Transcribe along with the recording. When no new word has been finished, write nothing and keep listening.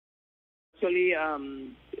actually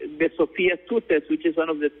the Sophia 2 test, which is one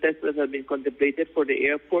of the tests that have been contemplated for the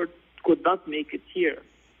airport, could not make it here,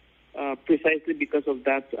 precisely because of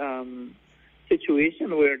that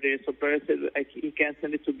situation where the supplier said he can't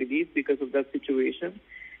send it to Belize because of that situation.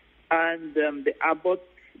 And the Abbott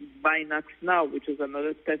Binax Now, which is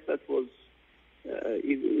another test that was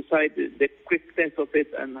beside the quick test of it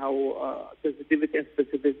and how sensitivity and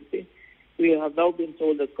specificity, we have now been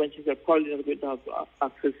told that countries are probably not going to have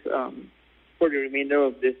access for the remainder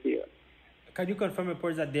of this year. Can you confirm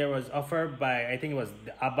reports that there was offered by, I think it was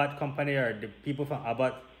the Abbott company or the people from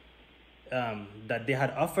Abbott, that they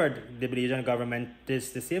had offered the Belizean government the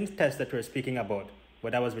same test that we're speaking about,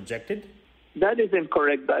 but that was rejected? That is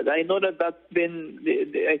incorrect. I know that that's been,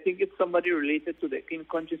 I think it's somebody related to the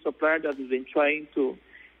in-country supplier that has been trying to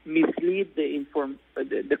mislead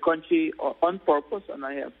the country on purpose, and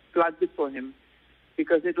I have flagged it for him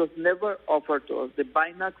because it was never offered to us. The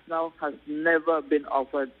Binax Now has never been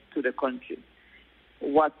offered to the country.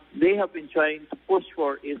 What they have been trying to push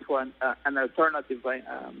for is for an alternative,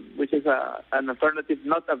 which is an alternative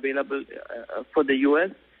not available for the U.S.,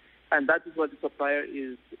 and that is what the supplier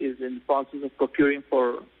is in the process of procuring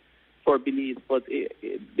for Belize. But it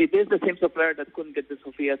is the same supplier that couldn't get the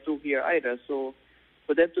Sophia 2 here either. So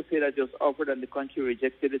for them to say that just offered and the country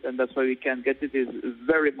rejected it and that's why we can't get it is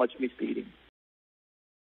very much misleading.